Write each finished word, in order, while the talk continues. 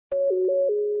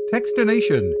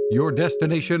Techstination, your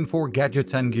destination for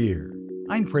gadgets and gear.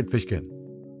 I'm Fred Fishkin.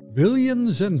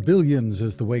 Billions and billions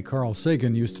is the way Carl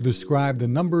Sagan used to describe the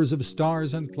numbers of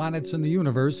stars and planets in the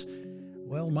universe.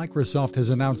 Well, Microsoft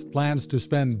has announced plans to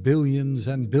spend billions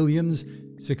and billions,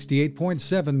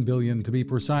 68.7 billion to be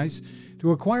precise,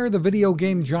 to acquire the video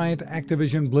game giant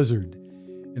Activision Blizzard.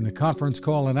 In the conference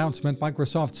call announcement,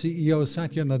 Microsoft CEO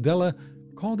Satya Nadella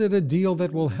called it a deal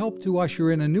that will help to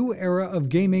usher in a new era of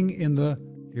gaming in the,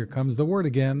 here comes the word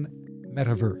again,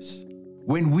 metaverse.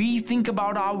 When we think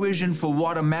about our vision for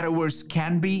what a metaverse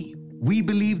can be, we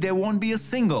believe there won't be a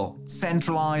single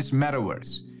centralized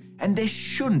metaverse. And there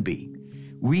shouldn't be.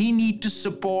 We need to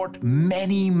support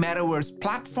many metaverse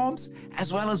platforms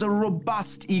as well as a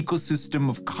robust ecosystem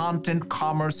of content,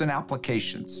 commerce, and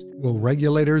applications. Will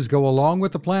regulators go along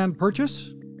with the planned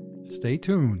purchase? Stay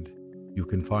tuned. You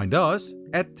can find us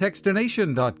at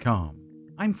Techstination.com.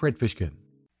 I'm Fred Fishkin.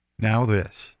 Now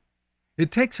this.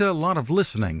 It takes a lot of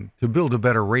listening to build a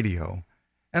better radio,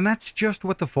 and that's just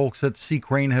what the folks at C.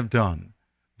 Crane have done.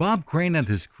 Bob Crane and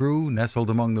his crew,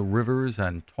 nestled among the rivers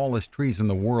and tallest trees in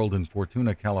the world in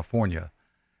Fortuna, California,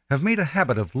 have made a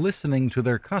habit of listening to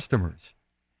their customers.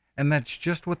 And that's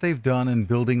just what they've done in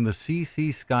building the CC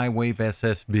Skywave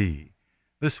SSB,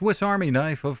 the Swiss Army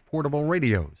knife of portable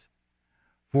radios.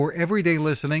 For everyday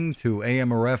listening to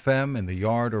AM or FM in the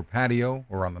yard or patio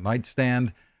or on the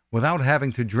nightstand, without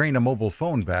having to drain a mobile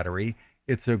phone battery,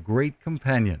 it's a great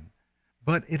companion.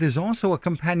 But it is also a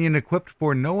companion equipped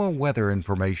for NOAA weather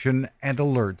information and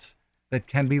alerts that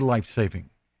can be life-saving.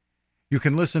 You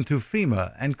can listen to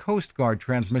FEMA and Coast Guard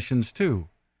transmissions too.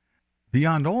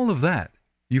 Beyond all of that,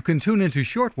 you can tune into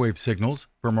shortwave signals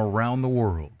from around the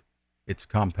world. It's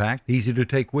compact, easy to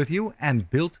take with you, and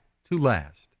built to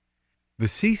last. The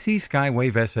CC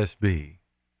Skywave SSB.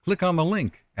 Click on the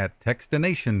link at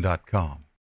Techstination.com.